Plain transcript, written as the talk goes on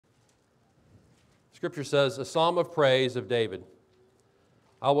Scripture says, a psalm of praise of David.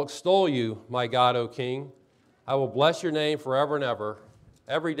 I will extol you, my God, O King. I will bless your name forever and ever.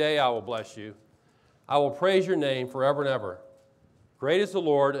 Every day I will bless you. I will praise your name forever and ever. Great is the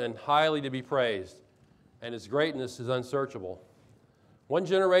Lord and highly to be praised, and his greatness is unsearchable. One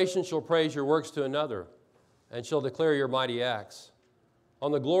generation shall praise your works to another, and shall declare your mighty acts.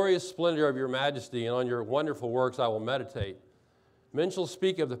 On the glorious splendor of your majesty and on your wonderful works I will meditate. Men shall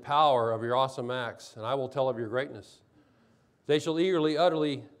speak of the power of your awesome acts, and I will tell of your greatness. They shall eagerly utter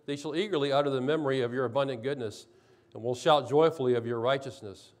the memory of your abundant goodness, and will shout joyfully of your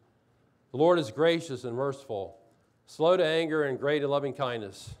righteousness. The Lord is gracious and merciful, slow to anger and great in loving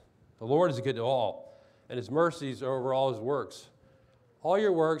kindness. The Lord is good to all, and his mercies are over all his works. All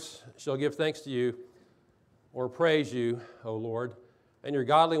your works shall give thanks to you, or praise you, O Lord, and your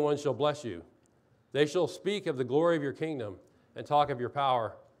godly ones shall bless you. They shall speak of the glory of your kingdom and talk of your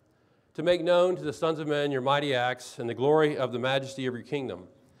power, to make known to the sons of men your mighty acts and the glory of the majesty of your kingdom.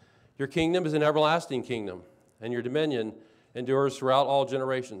 Your kingdom is an everlasting kingdom, and your dominion endures throughout all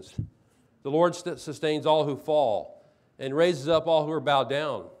generations. The Lord sustains all who fall and raises up all who are bowed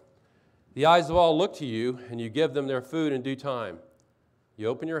down. The eyes of all look to you, and you give them their food in due time. You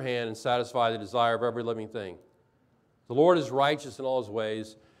open your hand and satisfy the desire of every living thing. The Lord is righteous in all his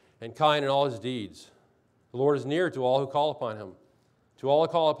ways and kind in all his deeds. The Lord is near to all who call upon him, to all who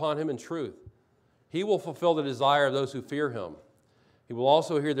call upon him in truth. He will fulfill the desire of those who fear him. He will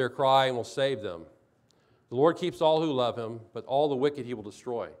also hear their cry and will save them. The Lord keeps all who love him, but all the wicked he will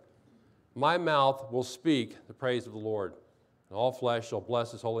destroy. My mouth will speak the praise of the Lord, and all flesh shall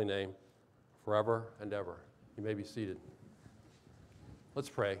bless his holy name forever and ever. You may be seated. Let's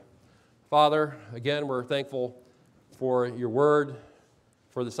pray. Father, again, we're thankful for your word,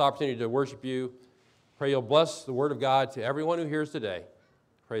 for this opportunity to worship you. Pray you'll bless the word of God to everyone who hears today.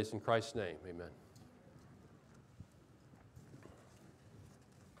 Praise in Christ's name. Amen.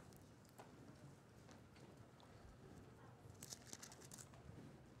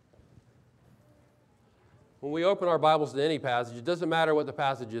 When we open our Bibles to any passage, it doesn't matter what the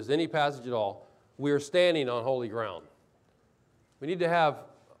passage is, any passage at all, we are standing on holy ground. We need to have,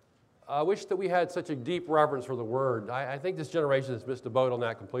 I wish that we had such a deep reverence for the Word. I think this generation has missed the boat on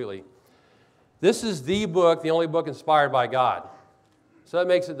that completely. This is the book, the only book inspired by God. So that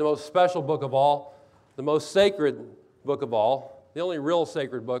makes it the most special book of all, the most sacred book of all, the only real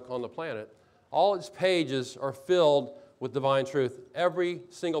sacred book on the planet. All its pages are filled with divine truth. Every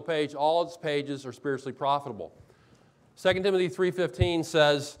single page, all its pages are spiritually profitable. 2 Timothy 3:15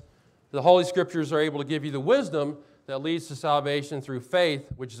 says, the Holy Scriptures are able to give you the wisdom that leads to salvation through faith,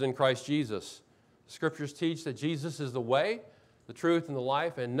 which is in Christ Jesus. The Scriptures teach that Jesus is the way, the truth, and the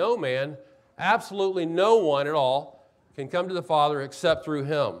life, and no man, absolutely no one at all, can come to the Father except through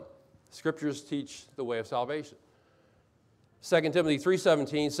him. The Scriptures teach the way of salvation. 2 Timothy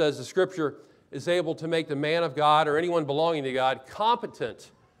 3:17 says the Scripture is able to make the man of God or anyone belonging to God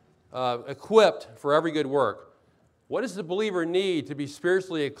competent, equipped for every good work. What does the believer need to be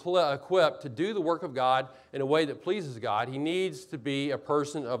spiritually equipped to do the work of God in a way that pleases God? He needs to be a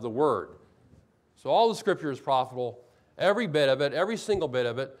person of the Word. So all the Scripture is profitable, every bit of it, every single bit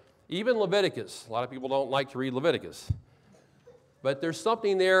of it, even Leviticus. A lot of people don't like to read Leviticus. But there's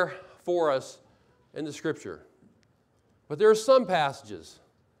something there for us in the Scripture. But there are some passages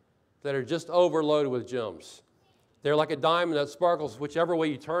that are just overloaded with gems. They're like a diamond that sparkles whichever way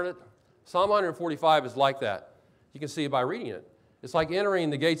you turn it. Psalm 145 is like that. You can see it by reading it. It's like entering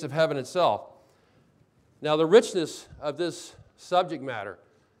the gates of heaven itself. Now, the richness of this subject matter,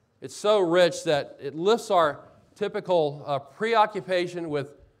 it's so rich that it lifts our typical preoccupation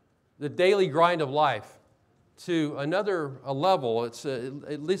with the daily grind of life to another level. It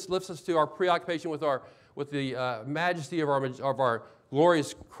at least lifts us to our preoccupation with the majesty of our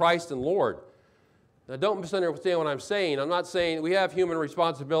glorious Christ and Lord. Now, don't misunderstand what I'm saying. I'm not saying we have human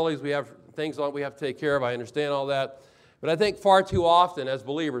responsibilities, we have things we have to take care of. I understand all that. But I think far too often as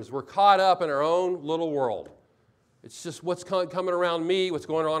believers, we're caught up in our own little world. It's just what's coming around me, what's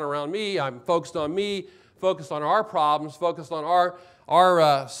going on around me. I'm focused on me, focused on our problems, focused on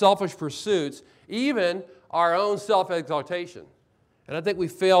our selfish pursuits, even our own self-exaltation. And I think we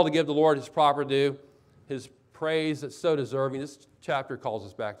fail to give the Lord his proper due, his praise that's so deserving. This chapter calls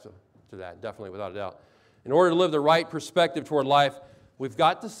us back to that, definitely, without a doubt. In order to live the right perspective toward life, we've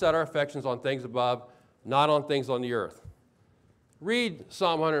got to set our affections on things above, not on things on the earth. Read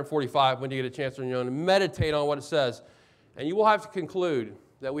Psalm 145 when you get a chance on your own and meditate on what it says. And you will have to conclude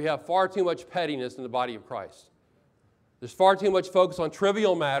that we have far too much pettiness in the body of Christ. There's far too much focus on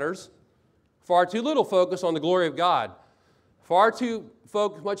trivial matters, far too little focus on the glory of God, Far too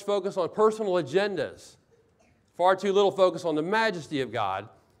much focus on personal agendas. Far too little focus on the majesty of God.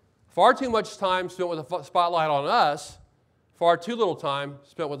 Far too much time spent with the spotlight on us. Far too little time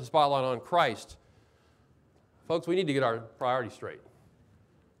spent with the spotlight on Christ. Folks, we need to get our priorities straight.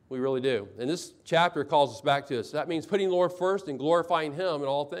 We really do. And this chapter calls us back to this. That means putting the Lord first and glorifying Him in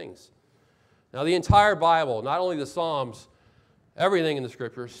all things. Now, the entire Bible, not only the Psalms, everything in the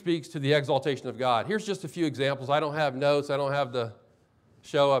Scripture speaks to the exaltation of God. Here's just a few examples. I don't have notes. I don't have the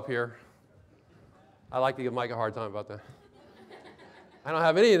show up here. I like to give Mike a hard time about that. I don't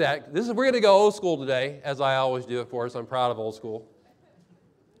have any of that. We're going to go old school today, as I always do, of course. I'm proud of old school.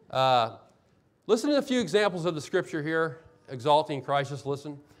 Listen to a few examples of the Scripture here, exalting Christ. Just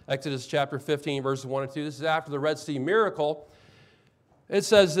listen. Exodus chapter 15, verses 1 and 2. This is after the Red Sea miracle. It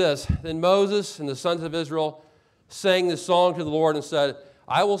says this, Then Moses and the sons of Israel sang this song to the Lord and said,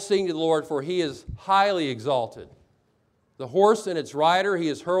 I will sing to the Lord, for He is highly exalted. The horse and its rider He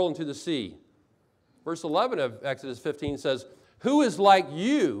has hurled into the sea. Verse 11 of Exodus 15 says, Who is like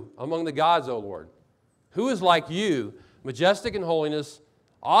you among the gods, O Lord? Who is like you, majestic in holiness,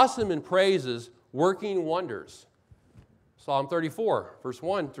 awesome in praises, working wonders? Psalm 34, verse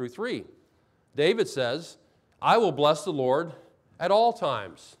 1 through 3. David says, I will bless the Lord at all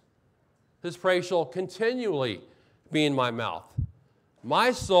times. His praise shall continually be in my mouth.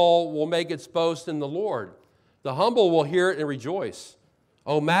 My soul will make its boast in the Lord. The humble will hear it and rejoice.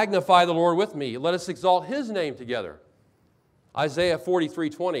 Oh, magnify the Lord with me. Let us exalt His name together. Isaiah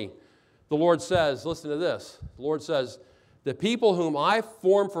 43:20, the Lord says, listen to this. The Lord says, the people whom I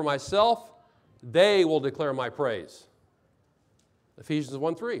form for myself, they will declare my praise. Ephesians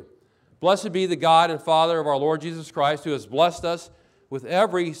 1:3, blessed be the God and Father of our Lord Jesus Christ, who has blessed us with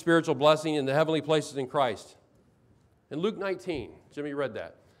every spiritual blessing in the heavenly places in Christ. In Luke 19, Jimmy read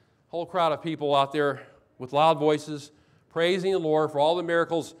that. Whole crowd of people out there with loud voices, praising the Lord for all the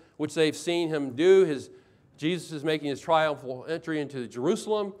miracles which they've seen Him do. Jesus is making His triumphal entry into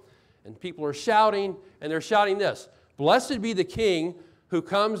Jerusalem, and people are shouting, and they're shouting this, Blessed be the King who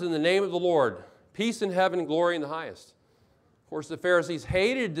comes in the name of the Lord, peace in heaven and glory in the highest. Of course, the Pharisees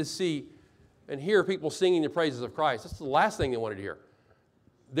hated to see and hear people singing the praises of Christ. That's the last thing they wanted to hear.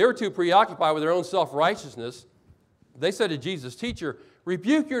 They were too preoccupied with their own self-righteousness. They said to Jesus, Teacher,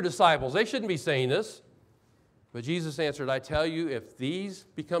 rebuke your disciples. They shouldn't be saying this. But Jesus answered, I tell you, if these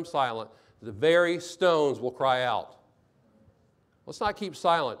become silent, the very stones will cry out. Let's not keep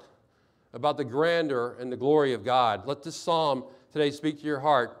silent about the grandeur and the glory of God. Let this psalm today speak to your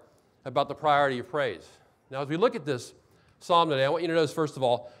heart about the priority of praise. Now, as we look at this psalm today, I want you to notice, first of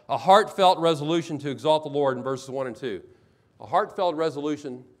all, a heartfelt resolution to exalt the Lord in verses 1 and 2. A heartfelt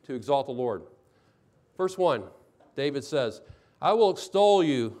resolution to exalt the Lord. Verse 1, David says, I will extol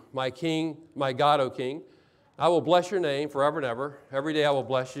you, my King, my God, O King. I will bless your name forever and ever. Every day I will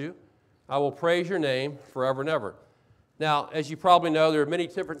bless you. I will praise your name forever and ever. Now, as you probably know, there are many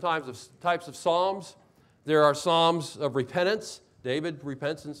different types of psalms. There are psalms of repentance. David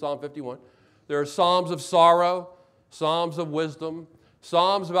repents in Psalm 51. There are psalms of sorrow, psalms of wisdom,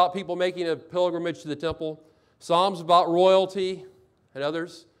 psalms about people making a pilgrimage to the temple, psalms about royalty and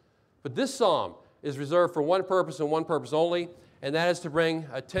others. But this psalm is reserved for one purpose and one purpose only, and that is to bring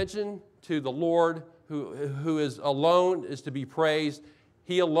attention to the Lord who is alone is to be praised.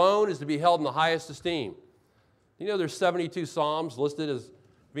 He alone is to be held in the highest esteem. You know there's 72 psalms listed as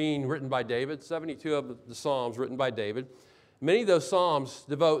being written by David, 72 of the psalms written by David. Many of those psalms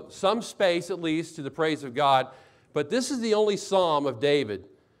devote some space at least to the praise of God, but this is the only psalm of David.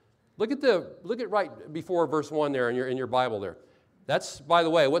 Look at right before verse 1 there in your Bible there. That's, by the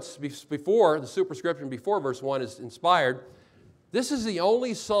way, what's before, the superscription before verse 1 is inspired. This is the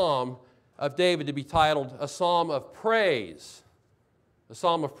only psalm of David to be titled a psalm of praise. A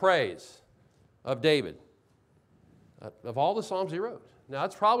psalm of praise of David. Of all the psalms he wrote. Now,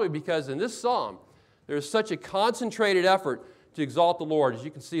 that's probably because in this psalm, there's such a concentrated effort to exalt the Lord. As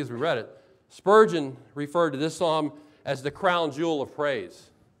you can see as we read it, Spurgeon referred to this psalm as the crown jewel of praise.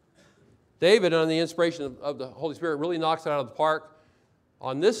 David, under the inspiration of the Holy Spirit, really knocks it out of the park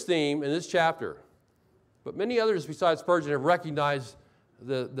on this theme in this chapter. But many others besides Spurgeon have recognized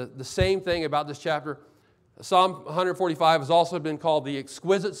the same thing about this chapter. Psalm 145 has also been called the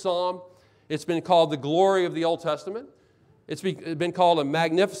exquisite psalm. It's been called the glory of the Old Testament. It's been called a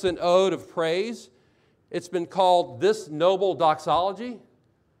magnificent ode of praise. It's been called this noble doxology.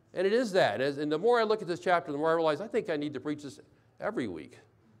 And it is that. And the more I look at this chapter, the more I realize I think I need to preach this every week.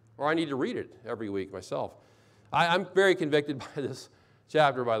 Or I need to read it every week myself. I'm very convicted by this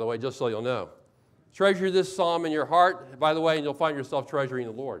chapter, by the way, just so you'll know. Treasure this psalm in your heart, by the way, and you'll find yourself treasuring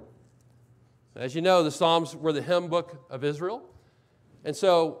the Lord. As you know, the Psalms were the hymn book of Israel. And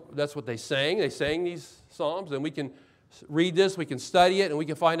so that's what they sang. They sang these Psalms, and we can read this, we can study it, and we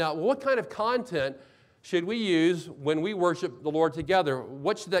can find out, well, what kind of content should we use when we worship the Lord together?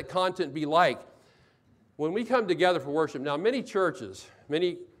 What should that content be like? When we come together for worship, now many churches,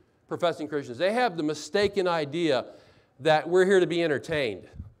 many professing Christians, they have the mistaken idea that we're here to be entertained.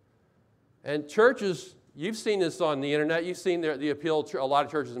 And churches, you've seen this on the internet, you've seen the appeal a lot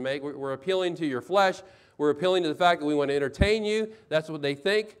of churches make. We're appealing to your flesh, we're appealing to the fact that we want to entertain you, that's what they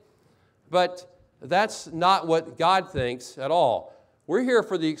think. But that's not what God thinks at all. We're here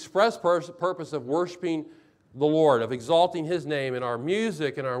for the express purpose of worshiping the Lord, of exalting His name in our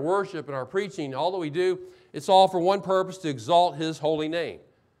music and our worship and our preaching, all that we do. It's all for one purpose, to exalt His holy name.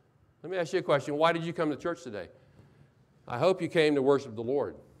 Let me ask you a question. Why did you come to church today? I hope you came to worship the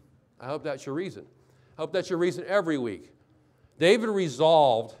Lord. I hope that's your reason. I hope that's your reason every week. David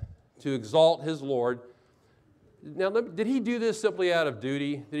resolved to exalt his Lord. Now, did he do this simply out of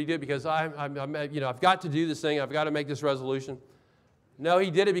duty? Did he do it because I've got to do this thing, I've got to make this resolution? No,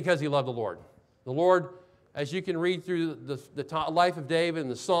 he did it because he loved the Lord. The Lord, as you can read through the life of David and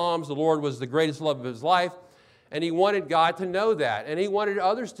the Psalms, the Lord was the greatest love of his life, and he wanted God to know that, and he wanted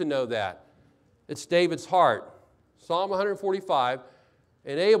others to know that. It's David's heart. Psalm 145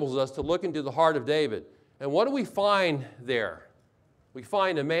 enables us to look into the heart of David. And what do we find there? We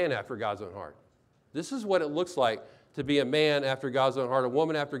find a man after God's own heart. This is what it looks like to be a man after God's own heart, a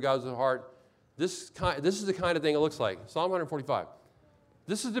woman after God's own heart. This is the kind of thing it looks like. Psalm 145.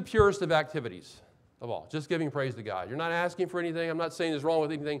 This is the purest of activities of all, just giving praise to God. You're not asking for anything. I'm not saying there's wrong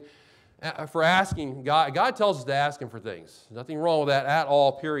with anything for asking God. God tells us to ask Him for things. Nothing wrong with that at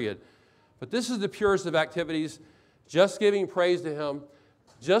all, period. But this is the purest of activities, just giving praise to Him,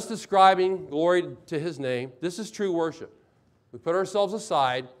 just ascribing glory to His name. This is true worship. We put ourselves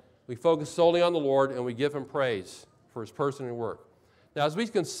aside, we focus solely on the Lord, and we give Him praise for His person and work. Now, as we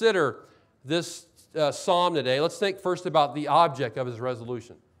consider this psalm today, let's think first about the object of his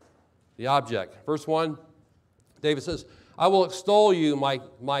resolution. The object. Verse 1, David says, I will extol you,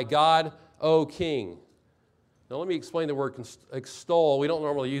 my God, O King. Now, let me explain the word extol. We don't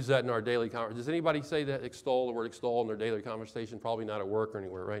normally use that in our daily conversation. Does anybody say that the word extol in their daily conversation? Probably not at work or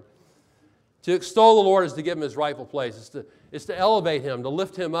anywhere, right? To extol the Lord is to give Him His rightful place. It's to elevate Him, to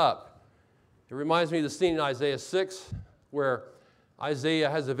lift Him up. It reminds me of the scene in Isaiah 6 where Isaiah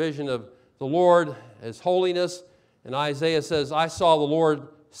has a vision of the Lord as holiness, and Isaiah says, I saw the Lord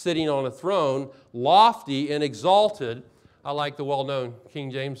sitting on a throne, lofty and exalted. I like the well-known King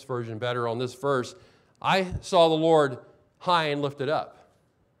James Version better on this verse. I saw the Lord high and lifted up.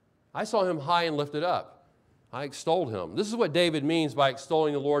 I saw Him high and lifted up. I extolled Him. This is what David means by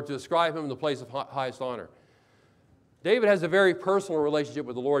extolling the Lord, to ascribe Him the place of highest honor. David has a very personal relationship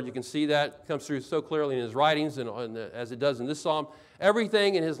with the Lord. You can see that. It comes through so clearly in his writings and as it does in this psalm.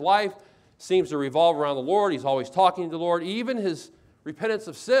 Everything in his life seems to revolve around the Lord. He's always talking to the Lord, even his repentance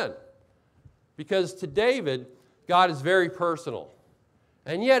of sin. Because to David, God is very personal.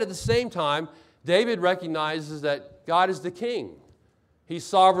 And yet at the same time, David recognizes that God is the king. He's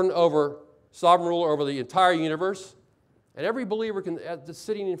sovereign ruler over the entire universe. And every believer that's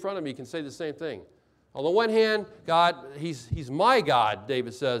sitting in front of me can say the same thing. On the one hand, God, He's my God,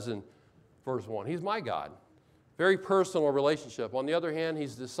 David says in verse 1. He's my God. Very personal relationship. On the other hand,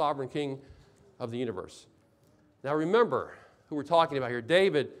 He's the sovereign king of the universe. Now remember who we're talking about here.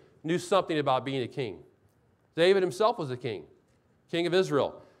 David knew something about being a king. David himself was a king of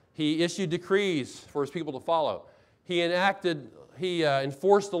Israel. He issued decrees for his people to follow. He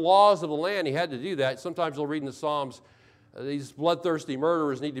enforced the laws of the land. He had to do that. Sometimes you'll read in the Psalms, these bloodthirsty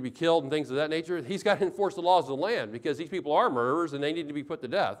murderers need to be killed and things of that nature. He's got to enforce the laws of the land because these people are murderers and they need to be put to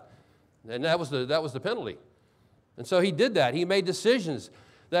death. And that was the penalty. And so he did that. He made decisions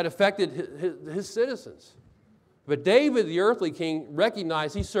that affected his citizens. But David, the earthly king,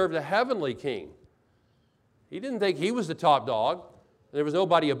 recognized he served a heavenly king. He didn't think he was the top dog. There was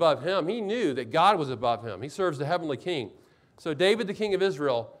nobody above him. He knew that God was above him. He serves the heavenly king. So David, the king of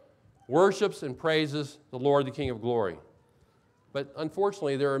Israel, worships and praises the Lord, the King of glory. But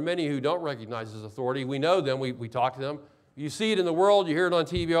unfortunately, there are many who don't recognize His authority. We know them. We talk to them. You see it in the world. You hear it on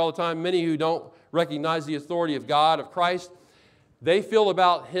TV all the time. Many who don't recognize the authority of God, of Christ. They feel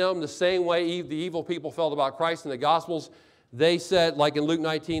about Him the same way the evil people felt about Christ in the Gospels. They said, like in Luke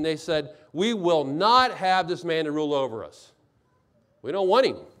 19, they said, we will not have this man to rule over us. We don't want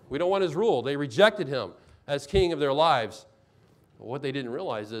Him. We don't want His rule. They rejected Him as king of their lives. But what they didn't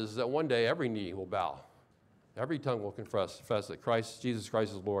realize is that one day every knee will bow. Every tongue will confess that Jesus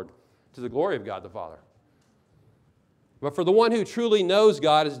Christ is Lord, to the glory of God the Father. But for the one who truly knows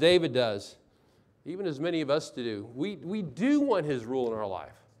God, as David does, even as many of us do, we do want his rule in our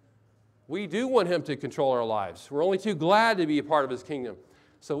life. We do want him to control our lives. We're only too glad to be a part of his kingdom.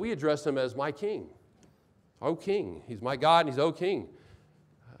 So we address him as my king. O king. He's my God and he's O king.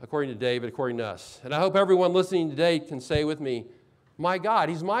 According to David, according to us. And I hope everyone listening today can say with me, my God,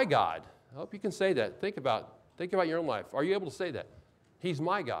 he's my God. I hope you can say that. Think about your own life. Are you able to say that? He's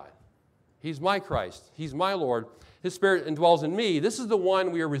my God. He's my Christ. He's my Lord. His Spirit indwells in me. This is the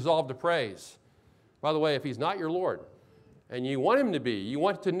one we are resolved to praise. By the way, if he's not your Lord and you want him to be, you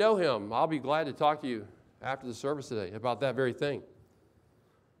want to know him, I'll be glad to talk to you after the service today about that very thing.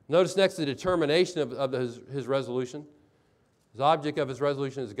 Notice next the determination of his resolution. The object of his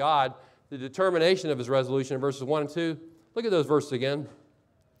resolution is God. The determination of his resolution in verses 1 and 2. Look at those verses again.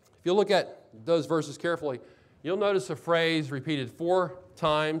 If you look at those verses carefully, you'll notice a phrase repeated 4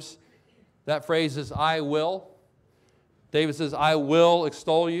 times. That phrase is, I will. David says, I will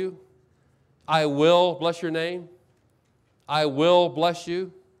extol you. I will bless your name. I will bless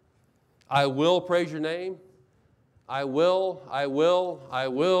you. I will praise your name. I will, I will, I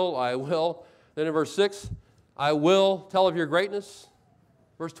will, I will. Then in verse 6, I will tell of your greatness.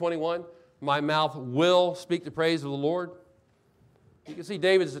 Verse 21, my mouth will speak the praise of the Lord. You can see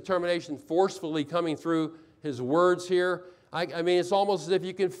David's determination forcefully coming through his words here. I mean, it's almost as if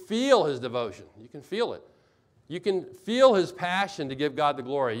you can feel his devotion. You can feel it. You can feel his passion to give God the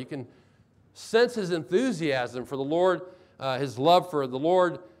glory. You can sense his enthusiasm for the Lord, his love for the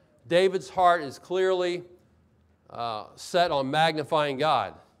Lord. David's heart is clearly set on magnifying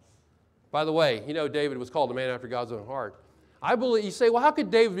God. By the way, you know David was called a man after God's own heart. I believe, you say, well, how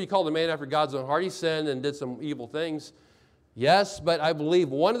could David be called a man after God's own heart? He sinned and did some evil things. Yes, but I believe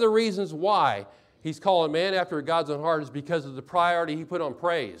one of the reasons why he's called a man after God's own heart is because of the priority he put on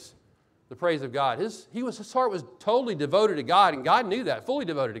praise, the praise of God. His heart was totally devoted to God, and God knew that, fully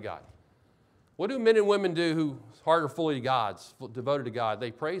devoted to God. What do men and women do whose heart are fully God's, devoted to God?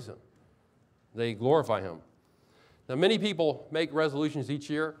 They praise him. They glorify him. Now, many people make resolutions each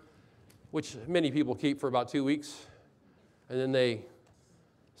year, which many people keep for about 2 weeks, and then they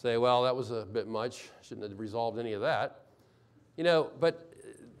say, well, that was a bit much. Shouldn't have resolved any of that. You know, but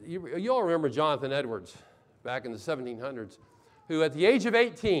you all remember Jonathan Edwards back in the 1700s, who at the age of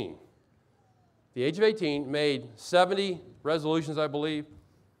 18, made 70 resolutions, I believe,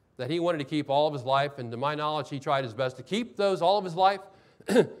 that he wanted to keep all of his life, and to my knowledge, he tried his best to keep those all of his life.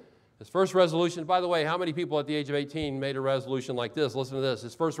 His first resolution, by the way, how many people at the age of 18 made a resolution like this? Listen to this.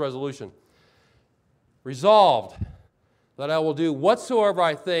 His first resolution. Resolved that I will do whatsoever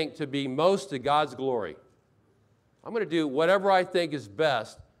I think to be most to God's glory. I'm going to do whatever I think is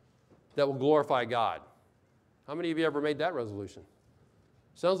best that will glorify God. How many of you ever made that resolution?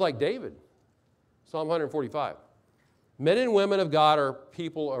 Sounds like David. Psalm 145. Men and women of God are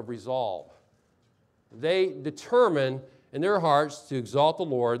people of resolve. They determine in their hearts to exalt the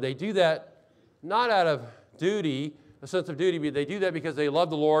Lord. They do that not out of duty, a sense of duty, but they do that because they love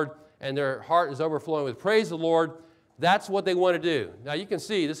the Lord and their heart is overflowing with praise the Lord. That's what they want to do. Now you can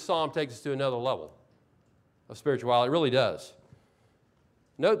see this psalm takes us to another level of spirituality. It really does.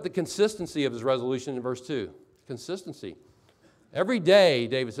 Note the consistency of his resolution in verse 2. Consistency. Every day,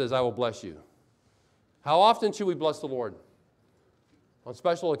 David says, I will bless you. How often should we bless the Lord? On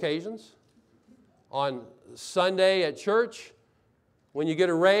special occasions? On Sunday at church? When you get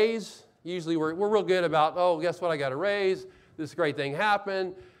a raise? Usually we're real good about, oh, guess what? I got a raise. This great thing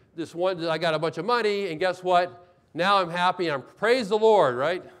happened. This one, I got a bunch of money. And guess what? Now I'm happy. I'm praise the Lord,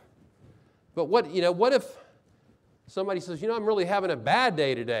 right? But what if somebody says, I'm really having a bad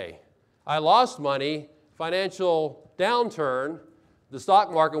day today. I lost money, financial downturn, the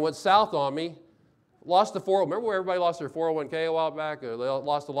stock market went south on me, lost the 401k. Remember where everybody lost their 401k a while back? Or they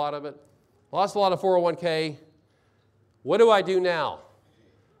lost a lot of it? Lost a lot of 401k. What do I do now?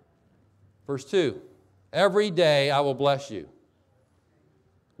 Verse 2, every day I will bless you.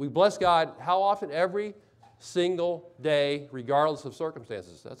 We bless God how often? Every single day, regardless of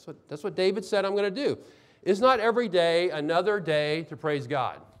circumstances. That's what David said I'm going to do. Is not every day another day to praise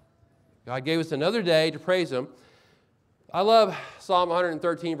God? God gave us another day to praise him. I love Psalm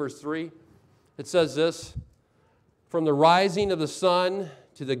 113, verse 3. It says this, from the rising of the sun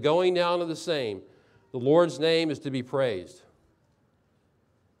to the going down of the same, the Lord's name is to be praised.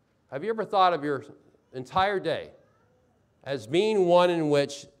 Have you ever thought of your entire day as being one in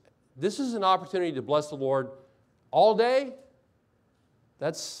which this is an opportunity to bless the Lord all day?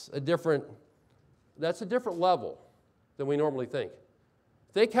 That's a different level than we normally think.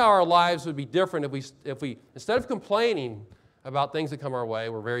 Think how our lives would be different if we instead of complaining about things that come our way,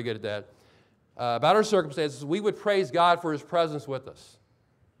 we're very good at that, about our circumstances, we would praise God for his presence with us.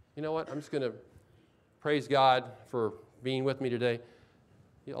 You know what? I'm just going to praise God for being with me today.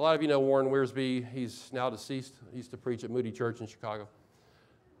 A lot of you know Warren Wiersbe. He's now deceased. He used to preach at Moody Church in Chicago.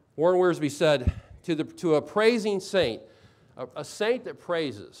 Warren Wiersbe said, to a praising saint, a saint that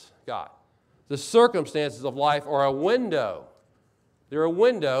praises God, the circumstances of life are a window. They're a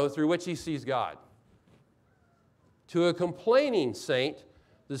window through which he sees God. To a complaining saint,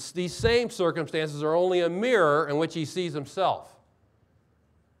 these same circumstances are only a mirror in which he sees himself.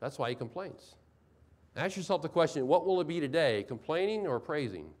 That's why he complains. Ask yourself the question, what will it be today, complaining or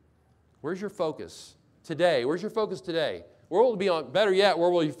praising? Where's your focus today? Where's your focus today? Where will it be on, better yet, where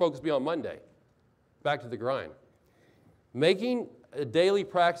will your focus be on Monday? Back to the grind. Making a daily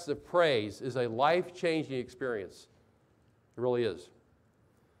practice of praise is a life-changing experience. It really is.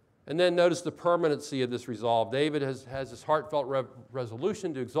 And then notice the permanency of this resolve. David has this heartfelt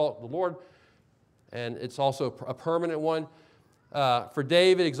resolution to exalt the Lord, and it's also a permanent one. For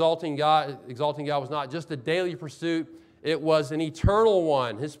David, exalting God was not just a daily pursuit, it was an eternal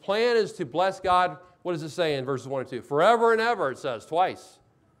one. His plan is to bless God, what does it say in verses 1 and 2? Forever and ever, it says, twice.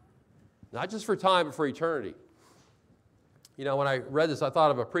 Not just for time, but for eternity. You know, when I read this, I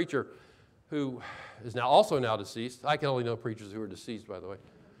thought of a preacher who is also now deceased. I can only know preachers who are deceased, by the way.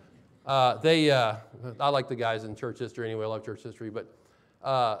 I like the guys in church history anyway. I love church history. But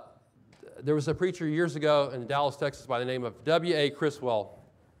there was a preacher years ago in Dallas, Texas by the name of W.A. Criswell.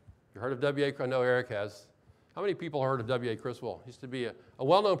 You heard of W.A.? I know Eric has. How many people heard of W.A. Criswell? He used to be a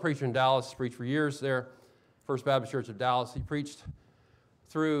well-known preacher in Dallas, preached for years there, First Baptist Church of Dallas. He preached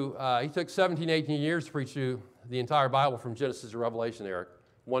through, he took 17, 18 years to preach through the entire Bible from Genesis to Revelation, Eric.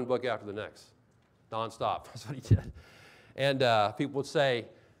 One book after the next, nonstop. That's what he did. And people would say,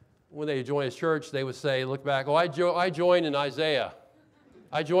 when they joined his church, they would say, look back, oh, I joined in Isaiah.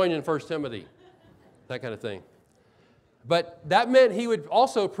 I joined in 1 Timothy. That kind of thing. But that meant he would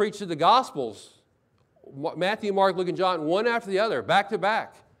also preach to the Gospels, Matthew, Mark, Luke, and John, one after the other, back to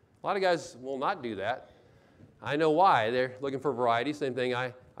back. A lot of guys will not do that. I know why. They're looking for variety. Same thing.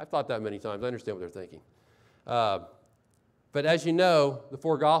 I've thought that many times. I understand what they're thinking. But as you know, the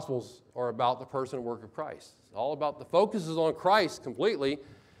four Gospels are about the person and work of Christ. It's all about the focus is on Christ completely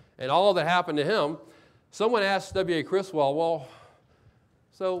and all that happened to him. Someone asked W.A. Criswell, well,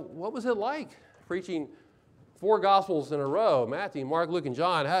 so what was it like preaching four Gospels in a row, Matthew, Mark, Luke, and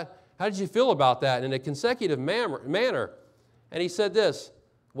John? How did you feel about that in a consecutive manner? And he said this,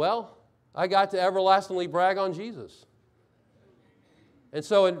 well, I got to everlastingly brag on Jesus. And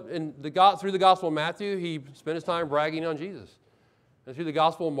so through the Gospel of Matthew, he spent his time bragging on Jesus. And through the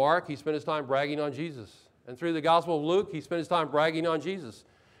Gospel of Mark, he spent his time bragging on Jesus. And through the Gospel of Luke, he spent his time bragging on Jesus.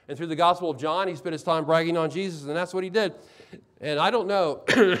 And through the Gospel of John, he spent his time bragging on Jesus, and that's what he did. And I don't know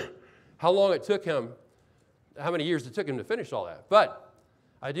how long it took him, how many years it took him to finish all that. But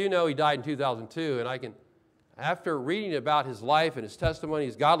I do know he died in 2002, and after reading about his life and his testimony,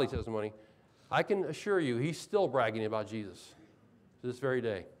 his godly testimony, I can assure you he's still bragging about Jesus to this very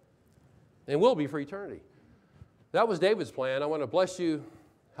day. And will be for eternity. That was David's plan. I want to bless you,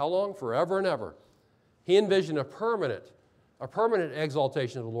 how long? Forever and ever. He envisioned a permanent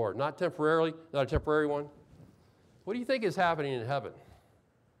exaltation of the Lord, not a temporary one. What do you think is happening in heaven?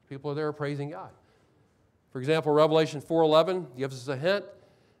 People are there praising God. For example, Revelation 4:11 gives us a hint.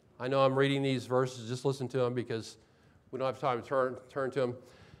 I know I'm reading these verses, just listen to them because we don't have time to turn to them.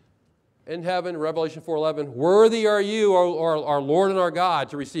 In heaven, Revelation 4:11, worthy are you, our Lord and our God,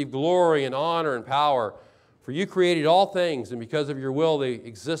 to receive glory and honor and power, for you created all things, and because of your will they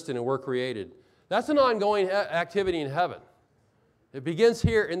existed and were created. That's an ongoing activity in heaven. It begins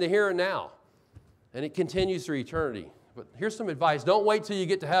here in the here and now, and it continues through eternity. But here's some advice. Don't wait till you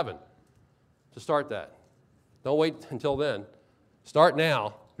get to heaven to start that. Don't wait until then. Start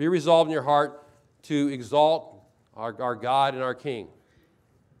now. Be resolved in your heart to exalt our God and our King.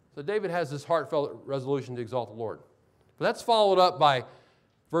 So David has this heartfelt resolution to exalt the Lord. But that's followed up by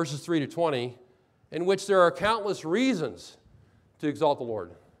verses 3 to 20, in which there are countless reasons to exalt the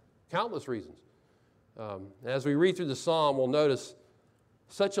Lord. Countless reasons. As we read through the psalm, we'll notice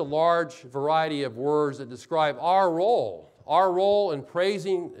such a large variety of words that describe our role in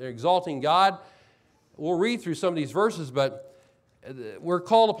praising and exalting God. We'll read through some of these verses, but we're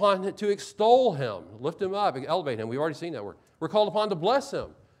called upon to extol Him, lift Him up, elevate Him. We've already seen that word. We're called upon to bless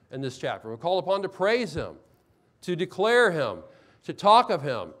Him in this chapter. We're called upon to praise Him, to declare Him, to talk of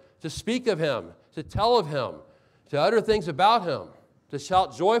Him, to speak of Him, to tell of Him, to utter things about Him, to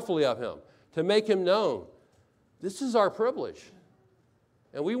shout joyfully of Him, to make Him known. This is our privilege.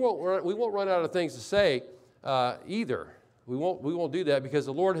 And we won't run out of things to say either. We won't do that because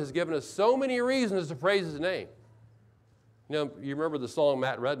the Lord has given us so many reasons to praise His name. You know, you remember the song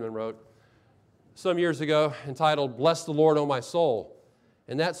Matt Redman wrote, some years ago entitled, "Bless the Lord, O my soul."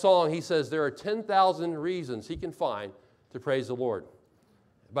 In that song, he says there are 10,000 reasons he can find to praise the Lord,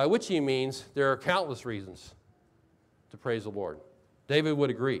 by which he means there are countless reasons to praise the Lord. David would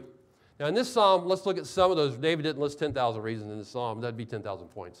agree. Now, in this psalm, let's look at some of those. David didn't list 10,000 reasons in this psalm. That'd be 10,000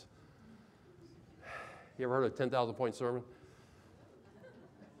 points. You ever heard of a 10,000-point sermon?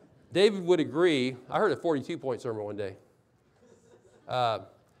 David would agree. I heard a 42-point sermon one day.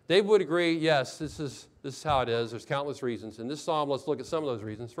 David would agree, yes, this is how it is. There's countless reasons. In this psalm, let's look at some of those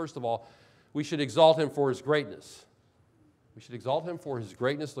reasons. First of all, we should exalt him for his greatness. We should exalt him for his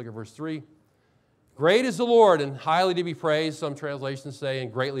greatness. Look at verse 3. Great is the Lord and highly to be praised, some translations say,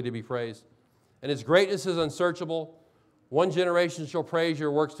 and greatly to be praised. And his greatness is unsearchable. One generation shall praise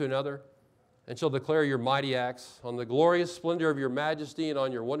your works to another, and shall declare your mighty acts. On the glorious splendor of your majesty and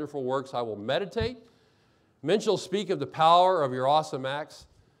on your wonderful works I will meditate. Men shall speak of the power of your awesome acts,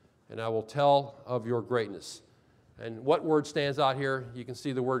 and I will tell of your greatness. And what word stands out here? You can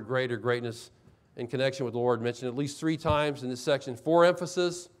see the word great or greatness in connection with the Lord mentioned at least 3 times in this section for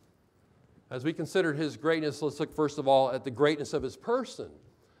emphasis. As we consider his greatness, let's look first of all at the greatness of his person.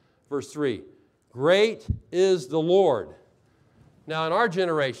 Verse 3, great is the Lord. Now in our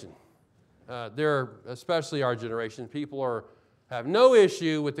generation, especially our generation, people have no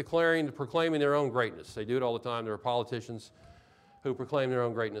issue with proclaiming their own greatness. They do it all the time. There are politicians who proclaim their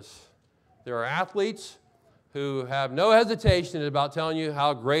own greatness. There are athletes who have no hesitation about telling you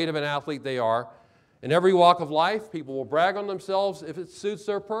how great of an athlete they are. In every walk of life, people will brag on themselves if it suits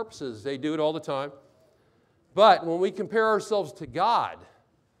their purposes. They do it all the time. But when we compare ourselves to God,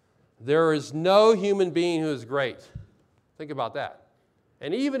 there is no human being who is great. Think about that.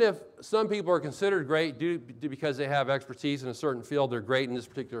 And even if some people are considered great because they have expertise in a certain field, they're great in this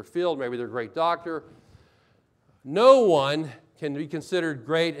particular field, maybe they're a great doctor, no one can be considered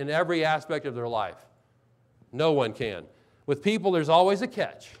great in every aspect of their life. No one can. With people, there's always a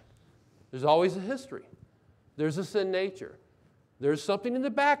catch. There's always a history. There's a sin nature. There's something in the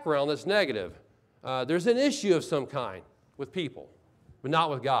background that's negative. There's an issue of some kind with people, but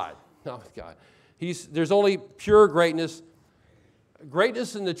not with God. Not with God. There's only pure greatness.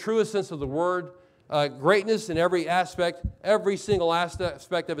 Greatness in the truest sense of the word. Greatness in every aspect, every single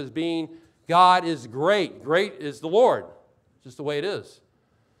aspect of his being. God is great. Great is the Lord. Just the way it is.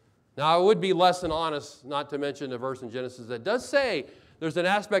 Now, I would be less than honest not to mention a verse in Genesis that does say there's an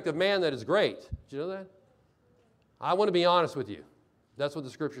aspect of man that is great. Did you know that? I want to be honest with you. That's what the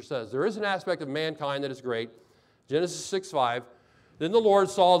Scripture says. There is an aspect of mankind that is great. Genesis 6:5. Then the Lord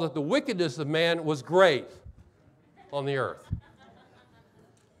saw that the wickedness of man was great on the earth.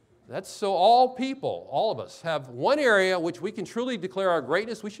 That's so all people, all of us, have one area which we can truly declare our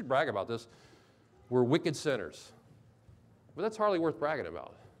greatness. We should brag about this. We're wicked sinners. But that's hardly worth bragging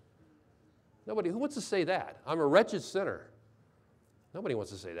about. Who wants to say that? I'm a wretched sinner. Nobody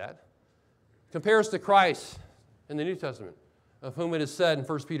wants to say that. Compare us to Christ in the New Testament, of whom it is said in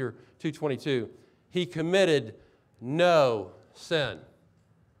 1 Peter 2:22, he committed no sin.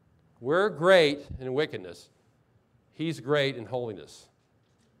 We're great in wickedness. He's great in holiness.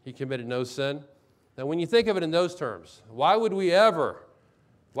 He committed no sin. Now, when you think of it in those terms, why would we ever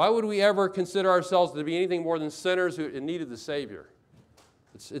consider ourselves to be anything more than sinners who in need of the Savior?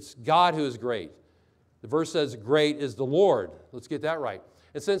 It's God who is great. The verse says, great is the Lord. Let's get that right.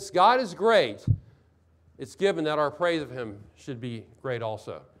 And since God is great, it's given that our praise of him should be great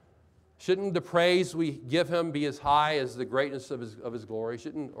also. Shouldn't the praise we give him be as high as the greatness of his glory?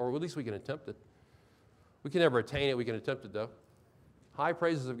 Or at least we can attempt it. We can never attain it. We can attempt it, though. High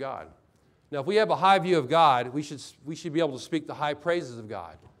praises of God. Now, if we have a high view of God, we should be able to speak the high praises of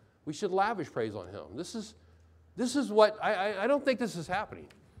God. We should lavish praise on him. This is what, I don't think this is happening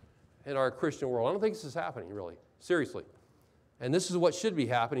in our Christian world. I don't think this is happening, really, seriously. And this is what should be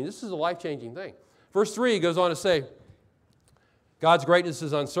happening. This is a life-changing thing. Verse 3 goes on to say, God's greatness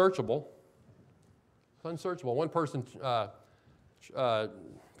is unsearchable. It's unsearchable. One person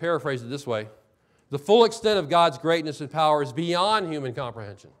paraphrased it this way. The full extent of God's greatness and power is beyond human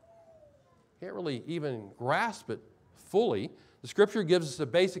comprehension. Can't really even grasp it fully. The Scripture gives us a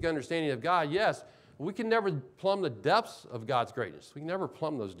basic understanding of God, yes. We can never plumb the depths of God's greatness. We can never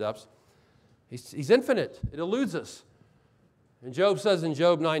plumb those depths. He's infinite. It eludes us. And Job says in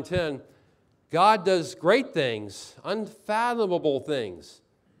Job 9:10, God does great things, unfathomable things,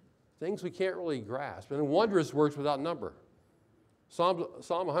 things we can't really grasp, and wondrous works without number. Psalm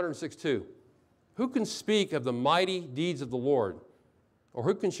 106:2, who can speak of the mighty deeds of the Lord, or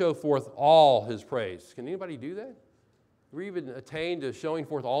who can show forth all his praise? Can anybody do that? Do we even attain to showing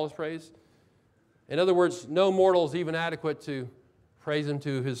forth all his praise? In other words, no mortal is even adequate to praise him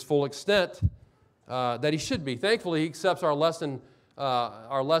to his full extent. that he should be. Thankfully, he accepts our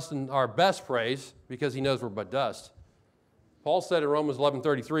best praise because he knows we're but dust. Paul said in Romans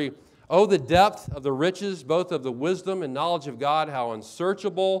 11:33, "Oh, the depth of the riches, both of the wisdom and knowledge of God, how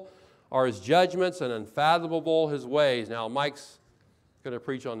unsearchable are his judgments and unfathomable his ways." Now, Mike's going to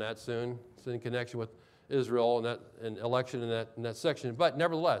preach on that soon. It's in connection with Israel and election in that section. But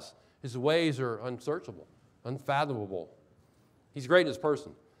nevertheless, his ways are unsearchable, unfathomable. He's great in his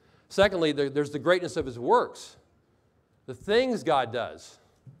person. Secondly, there's the greatness of his works. The things God does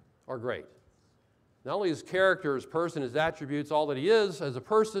are great. Not only his character, his person, his attributes, all that he is as a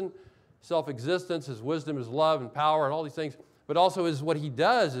person, self-existence, his wisdom, his love and power, and all these things, but also what he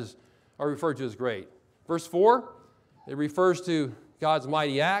does are referred to as great. Verse 4, it refers to God's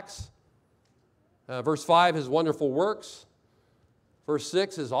mighty acts. Verse 5, his wonderful works. Verse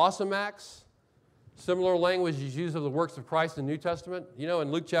 6, his awesome acts. Similar language is used of the works of Christ in the New Testament. You know,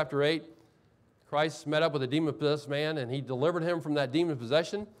 in Luke chapter 8, Christ met up with a demon-possessed man, and he delivered him from that demon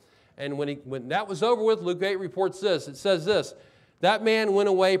possession. And when that was over with, Luke 8 reports this. It says this, "That man went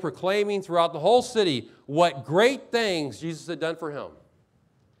away proclaiming throughout the whole city what great things Jesus had done for him."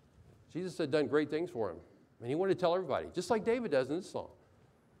 Jesus had done great things for him. And he wanted to tell everybody, just like David does in this psalm.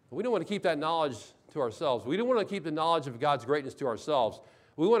 But we don't want to keep that knowledge to ourselves. We don't want to keep the knowledge of God's greatness to ourselves.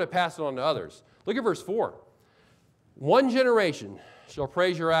 We want to pass it on to others. Look at verse 4. "One generation shall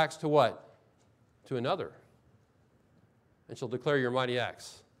praise your acts to what? To another, and shall declare your mighty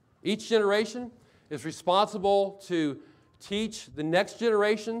acts." Each generation is responsible to teach the next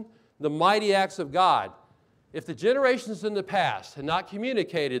generation the mighty acts of God. If the generations in the past had not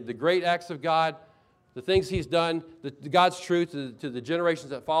communicated the great acts of God, the things he's done, God's truth to the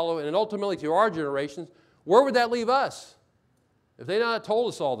generations that follow, and ultimately to our generations, where would that leave us? If they had not told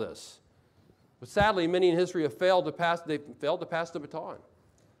us all this. But sadly, many in history have failed to pass the baton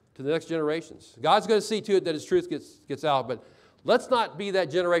to the next generations. God's going to see to it that his truth gets out, but let's not be that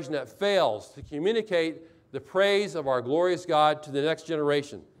generation that fails to communicate the praise of our glorious God to the next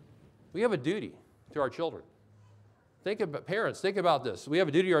generation. We have a duty to our children. Parents, think about this. We have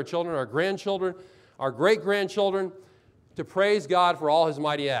a duty to our children, our grandchildren, our great-grandchildren, to praise God for all his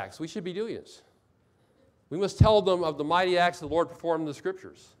mighty acts. We should be doing this. We must tell them of the mighty acts the Lord performed in the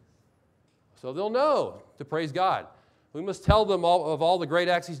Scriptures, so they'll know to praise God. We must tell them of all the great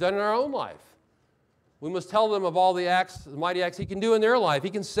acts he's done in our own life. We must tell them of all the mighty acts he can do in their life. He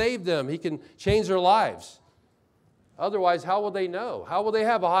can save them. He can change their lives. Otherwise, how will they know? How will they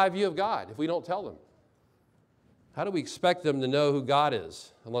have a high view of God if we don't tell them? How do we expect them to know who God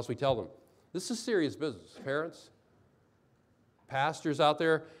is unless we tell them? This is serious business. Parents, pastors out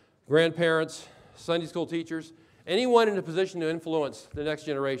there, grandparents, Sunday school teachers, anyone in a position to influence the next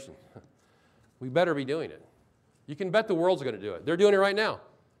generation. We better be doing it. You can bet the world's going to do it. They're doing it right now.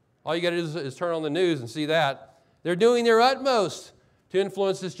 All you got to do is turn on the news and see that. They're doing their utmost to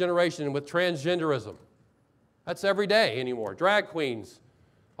influence this generation with transgenderism. That's every day anymore. Drag queens,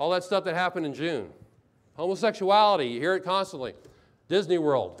 all that stuff that happened in June. Homosexuality, you hear it constantly. Disney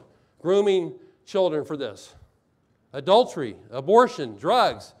World, grooming children for this. Adultery, abortion,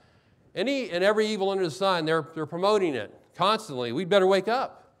 drugs. Any and every evil under the sun, they're promoting it constantly. We'd better wake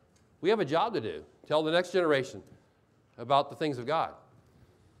up. We have a job to do. Tell the next generation about the things of God.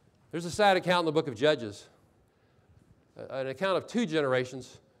 There's a sad account in the book of Judges, an account of two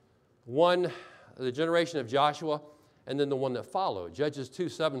generations. One, the generation of Joshua, and then the one that followed. Judges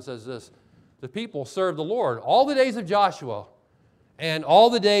 2:7 says this, "The people served the Lord all the days of Joshua and all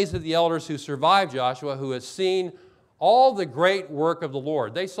the days of the elders who survived Joshua, who had seen all the great work of the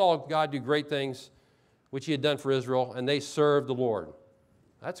Lord." They saw God do great things, which he had done for Israel, and they served the Lord.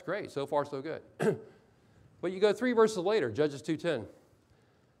 That's great. So far, so good. But you go 3 verses later, Judges 2:10.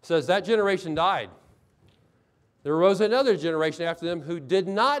 Says, "That generation died. There arose another generation after them who did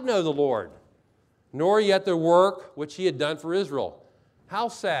not know the Lord, nor yet the work which he had done for Israel." How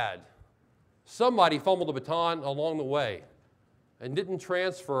sad. Somebody fumbled the baton along the way and didn't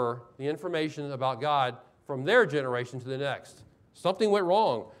transfer the information about God from their generation to the next. Something went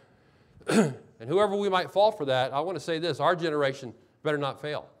wrong. And whoever we might fall for that, I want to say this, our generation better not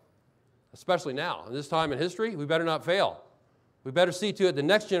fail. Especially now. In this time in history, we better not fail. We better see to it the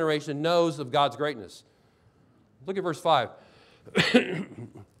next generation knows of God's greatness. Look at verse 5.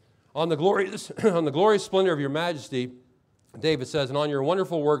 on the glorious splendor of your majesty, David says, "And on your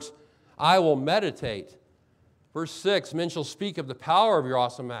wonderful works I will meditate." Verse 6, "Men shall speak of the power of your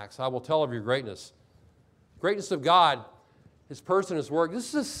awesome acts. I will tell of your greatness." Greatness of God, his person, his work. This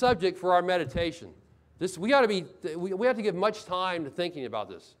is a subject for our meditation. We have to give much time to thinking about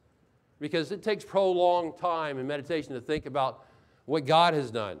this, because it takes prolonged time and meditation to think about what God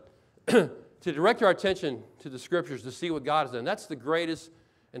has done. to direct our attention to the Scriptures to see what God has done. That's the greatest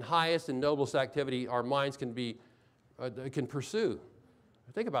and highest and noblest activity our minds can pursue.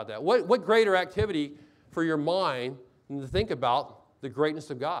 Think about that. What greater activity for your mind than to think about the greatness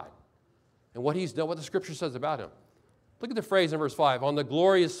of God and what He's done, what the Scripture says about Him. Look at the phrase in verse 5, on the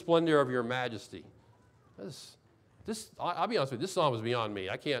glorious splendor of your majesty. I'll be honest with you, this psalm is beyond me.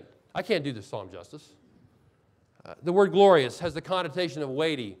 I can't do this psalm justice. The word glorious has the connotation of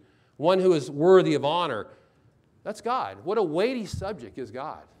weighty, one who is worthy of honor. That's God. What a weighty subject is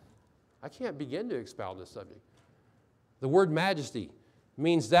God. I can't begin to expound this subject. The word majesty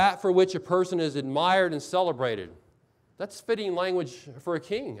means that for which a person is admired and celebrated. That's fitting language for a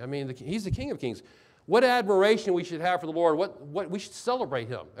king. I mean, He's the King of Kings. What admiration we should have for the Lord. What we should celebrate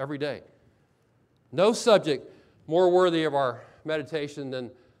Him every day. No subject more worthy of our meditation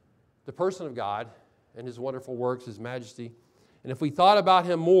than the person of God and His wonderful works, His majesty. And if we thought about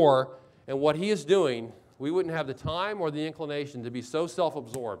Him more and what He is doing, we wouldn't have the time or the inclination to be so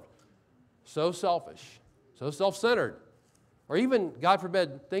self-absorbed, so selfish, so self-centered, or even, God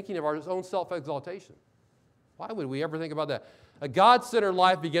forbid, thinking of our own self-exaltation. Why would we ever think about that? A God-centered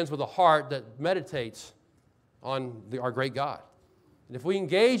life begins with a heart that meditates on our great God. And if we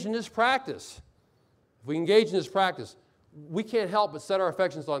engage in this practice, we can't help but set our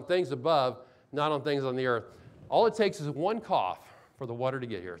affections on things above, not on things on the earth. All it takes is one cough for the water to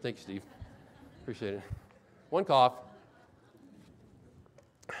get here. Thank you, Steve. Appreciate it. One cough.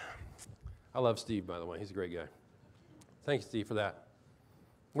 I love Steve, by the way. He's a great guy. Thank you, Steve, for that.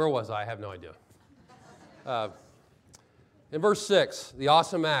 Where was I? I have no idea. In verse 6, the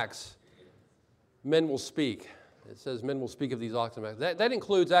awesome acts, men will speak. It says men will speak of these awesome acts. That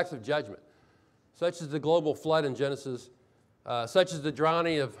includes acts of judgment, such as the global flood in Genesis, such as the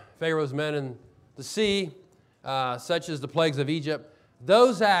drowning of Pharaoh's men in the sea, such as the plagues of Egypt.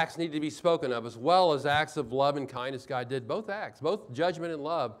 Those acts need to be spoken of, as well as acts of love and kindness God did. Both acts, both judgment and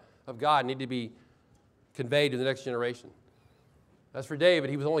love of God need to be conveyed to the next generation. As for David,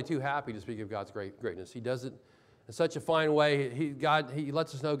 he was only too happy to speak of God's greatness. He does it in such a fine way. He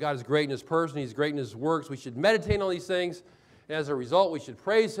lets us know God is great in His person. He's great in His works. We should meditate on these things. And as a result, we should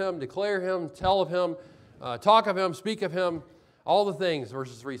praise Him, declare Him, tell of Him, talk of Him, speak of Him. All the things,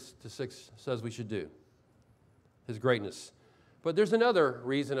 verses 3 to 6 says we should do. His greatness. But there's another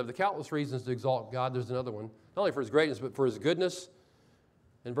reason, of the countless reasons to exalt God, there's another one. Not only for His greatness, but for His goodness.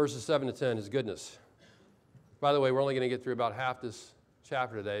 In verses 7 to 10, His goodness. By the way, we're only going to get through about half this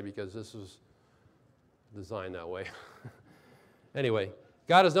chapter today because this was designed that way. Anyway,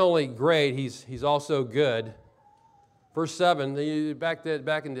 God is not only great, He's also good. Verse 7, back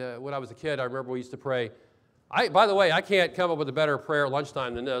into when I was a kid, I remember we used to pray. By the way, I can't come up with a better prayer at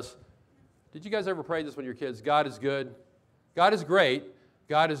lunchtime than this. Did you guys ever pray this when you were kids? God is good. God is great.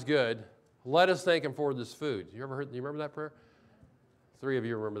 God is good. Let us thank Him for this food. Do you remember that prayer? 3 of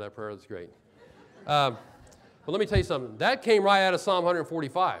you remember that prayer. That's great. But let me tell you something. That came right out of Psalm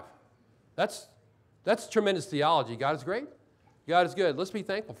 145. That's tremendous theology. God is great. God is good. Let's be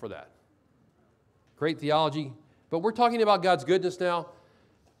thankful for that. Great theology. But we're talking about God's goodness now.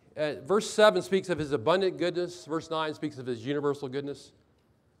 Verse 7 speaks of His abundant goodness. Verse 9 speaks of His universal goodness.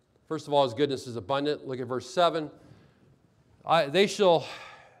 First of all, His goodness is abundant. Look at verse 7.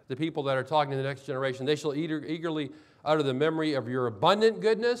 The people that are talking to the next generation, they shall eagerly utter the memory of your abundant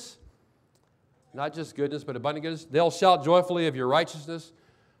goodness. Not just goodness, but abundant goodness. They'll shout joyfully of your righteousness.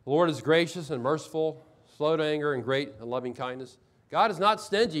 The Lord is gracious and merciful, slow to anger and great in loving kindness. God is not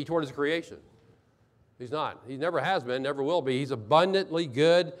stingy toward His creation. He's not. He never has been, never will be. He's abundantly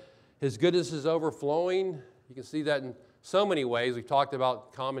good. His goodness is overflowing. You can see that in so many ways. We've talked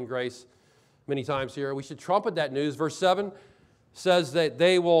about common grace many times here. We should trumpet that news. Verse 7 says that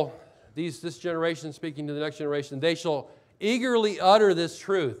this generation, speaking to the next generation, they shall eagerly utter this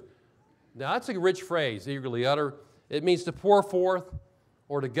truth. Now, that's a rich phrase, eagerly utter. It means to pour forth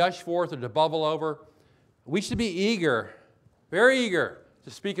or to gush forth or to bubble over. We should be eager, very eager,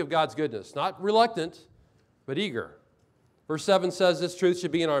 to speak of God's goodness. Not reluctant, but eager. Verse 7 says this truth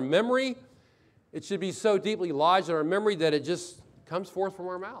should be in our memory. It should be so deeply lodged in our memory that it just comes forth from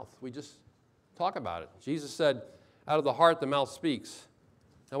our mouth. We just talk about it. Jesus said, out of the heart the mouth speaks.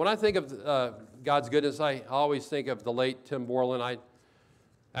 Now, when I think of God's goodness, I always think of the late Tim Borland. I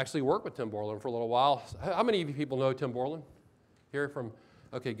actually worked with Tim Borland for a little while. How many of you people know Tim Borland? Here from,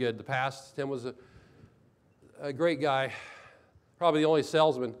 okay, good. The past, Tim was a great guy, probably the only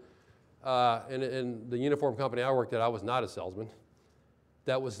salesman in the uniform company I worked at. I was not a salesman.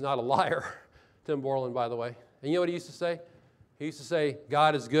 That was not a liar. Tim Borland, by the way. And you know what he used to say? He used to say,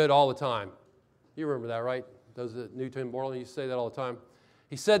 God is good all the time. You remember that, right? Those that knew Tim Borland used to say that all the time.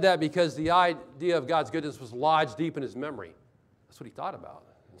 He said that because the idea of God's goodness was lodged deep in his memory. That's what he thought about.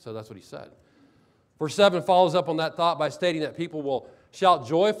 And so that's what he said. Verse 7 follows up on that thought by stating that people will shout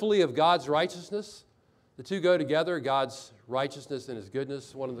joyfully of God's righteousness. The two go together, God's righteousness and his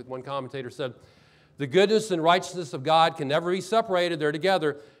goodness. One commentator said, the goodness and righteousness of God can never be separated. They're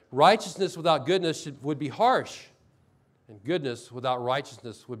together. Righteousness without goodness would be harsh, and goodness without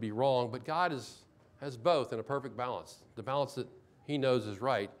righteousness would be wrong. But God has both in a perfect balance, the balance that he knows is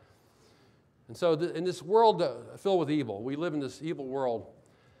right. And so in this world filled with evil, we live in this evil world,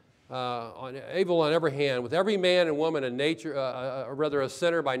 evil on every hand, with every man and woman a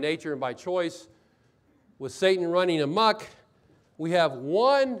sinner by nature and by choice, with Satan running amok. We have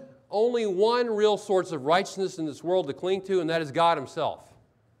only one real source of righteousness in this world to cling to, and that is God himself.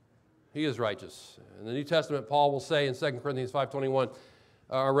 He is righteous. In the New Testament, Paul will say in 2 Corinthians 5:21,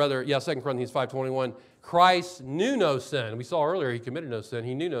 2 Corinthians 5:21, Christ knew no sin. We saw earlier he committed no sin.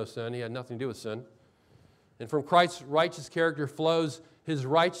 He knew no sin. He had nothing to do with sin. And from Christ's righteous character flows his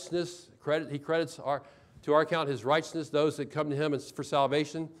righteousness. He credits to our account his righteousness, those that come to him for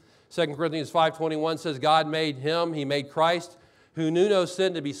salvation. 2 Corinthians 5:21 says, God made him, he made Christ, who knew no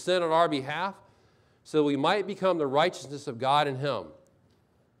sin, to be sin on our behalf, so we might become the righteousness of God in him.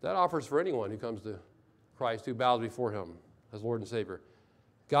 That offers for anyone who comes to Christ, who bows before him as Lord and Savior.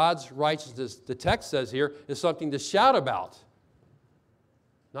 God's righteousness, the text says here, is something to shout about,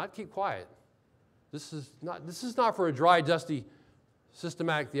 not keep quiet. This is not for a dry, dusty,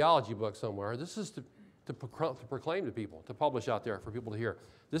 systematic theology book somewhere. This is to proclaim to people, to publish out there for people to hear.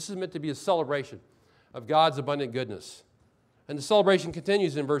 This is meant to be a celebration of God's abundant goodness. And the celebration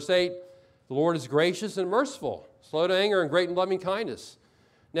continues in verse 8. The Lord is gracious and merciful, slow to anger and great in loving kindness.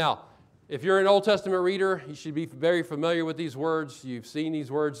 Now, if you're an Old Testament reader, you should be very familiar with these words. You've seen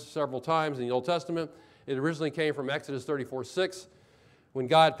these words several times in the Old Testament. It originally came from Exodus 34:6, when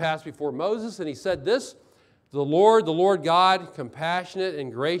God passed before Moses, and he said this, the Lord God, compassionate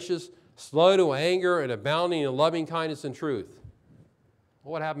and gracious, slow to anger and abounding in loving kindness and truth.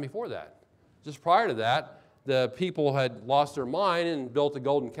 Well, what happened before that? Just prior to that, the people had lost their mind and built a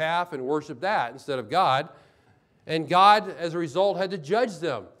golden calf and worshiped that instead of God. And God, as a result, had to judge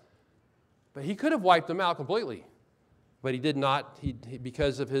them. But he could have wiped them out completely. But he did not.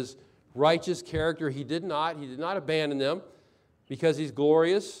 Because of his righteous character, he did not abandon them. Because he's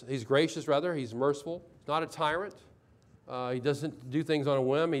glorious, he's gracious rather, he's merciful, not a tyrant. He doesn't do things on a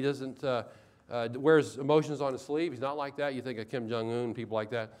whim. He doesn't wear his emotions on his sleeve. He's not like that. You think of Kim Jong-un, people like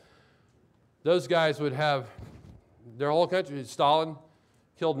that. Those guys would have their whole country. Stalin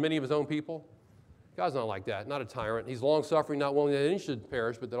killed many of his own people. God's not like that, not a tyrant. He's long-suffering, not willing that any should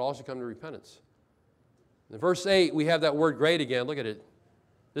perish, but that all should come to repentance. In verse 8, we have that word great again. Look at it.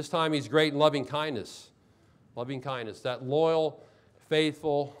 This time he's great in loving kindness. Loving kindness, that loyal,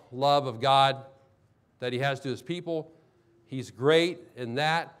 faithful love of God that he has to his people. He's great in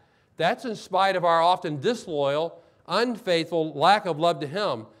that. That's in spite of our often disloyal, unfaithful lack of love to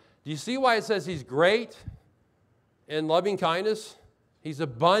him. Do you see why it says he's great in loving kindness? He's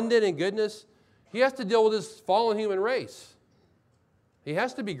abundant in goodness. He has to deal with this fallen human race. He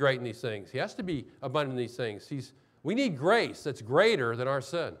has to be great in these things. He has to be abundant in these things. We need grace that's greater than our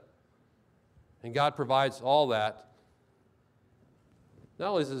sin. And God provides all that. Not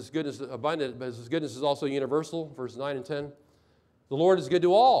only is his goodness abundant, but his goodness is also universal. Verses 9 and 10. The Lord is good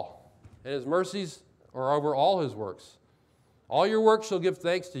to all, and his mercies are over all his works. All your works shall give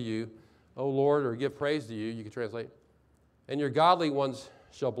thanks to you, O Lord, or give praise to you, you can translate. And your godly ones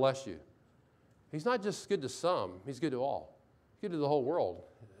shall bless you. He's not just good to some, he's good to all. He's good to the whole world.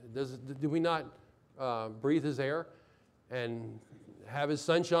 Do we not breathe his air and have his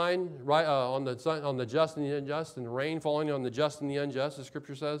sunshine on the just and the unjust, and the rain falling on the just and the unjust, as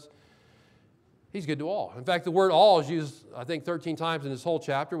Scripture says? He's good to all. In fact, the word all is used, I think, 13 times in this whole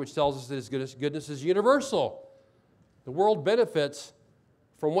chapter, which tells us that his goodness is universal. The world benefits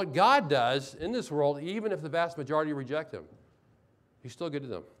from what God does in this world, even if the vast majority reject him. He's still good to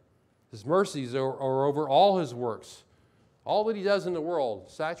them. His mercies are over all his works. All that he does in the world,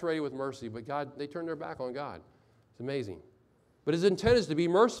 saturated with mercy, but they turn their back on God. It's amazing. But his intent is to be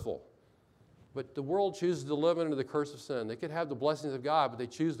merciful. But the world chooses to live under the curse of sin. They could have the blessings of God, but they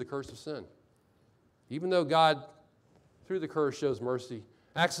choose the curse of sin. Even though God, through the curse, shows mercy.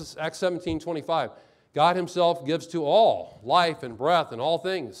 Acts 17:25. God himself gives to all life and breath and all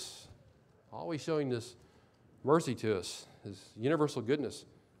things. Always showing this mercy to us, his universal goodness.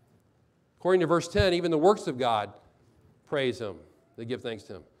 According to verse 10, even the works of God praise him. They give thanks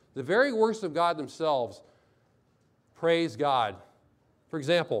to him. The very works of God themselves praise God. For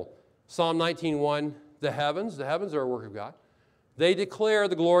example, Psalm 19:1, the heavens are a work of God. they declare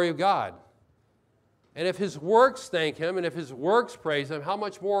the glory of God. And if his works thank him, and if his works praise him, how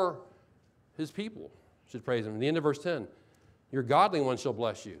much more his people should praise him? In the end of verse 10, your godly ones shall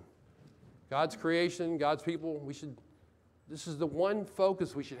bless you. God's creation, God's people, this is the one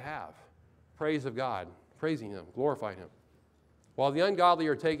focus we should have. Praise of God, praising him, glorifying him. While the ungodly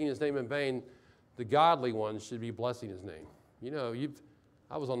are taking his name in vain, the godly ones should be blessing his name. You know,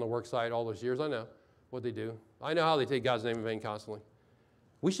 I was on the work site all those years. I know what they do. I know how they take God's name in vain constantly.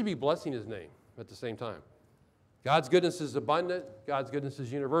 We should be blessing his name at the same time. God's goodness is abundant. God's goodness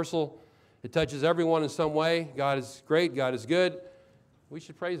is universal. It touches everyone in some way. God is great. God is good. We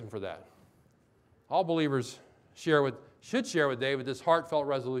should praise him for that. All believers should share with David this heartfelt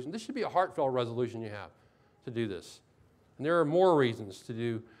resolution. This should be a heartfelt resolution you have to do this. And there are more reasons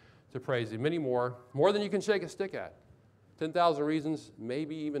to praise him, many more than you can shake a stick at. 10,000 reasons,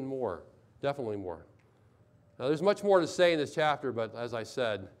 maybe even more, definitely more. Now, there's much more to say in this chapter, but as I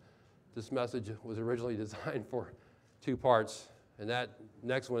said, this message was originally designed for 2 parts, and that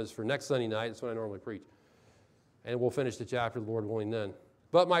next one is for next Sunday night. That's when I normally preach. And we'll finish the chapter, the Lord willing, then.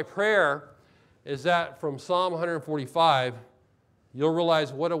 But my prayer is that from Psalm 145, you'll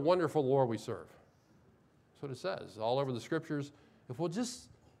realize what a wonderful Lord we serve. That's what it says all over the Scriptures. If we'll just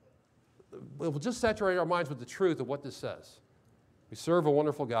saturate our minds with the truth of what this says. We serve a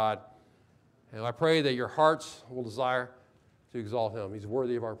wonderful God, and I pray that your hearts will desire to exalt him. He's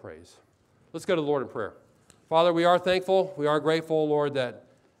worthy of our praise. Let's go to the Lord in prayer. Father, we are thankful, we are grateful, Lord,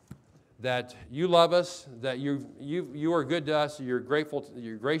 that you love us, that you are good to us, you're grateful,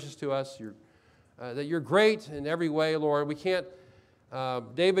 you're gracious to us, that you're great in every way, Lord. We can't,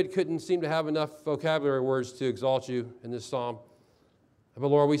 David couldn't seem to have enough vocabulary words to exalt you in this psalm. But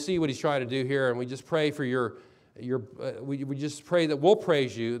Lord, we see what he's trying to do here, and we just pray for we just pray that we'll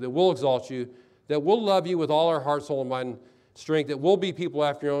praise you, that we'll exalt you, that we'll love you with all our heart, soul, and mind, and strength, that we'll be people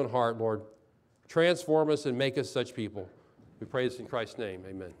after your own heart, Lord. Transform us and make us such people. We pray this in Christ's name.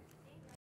 Amen.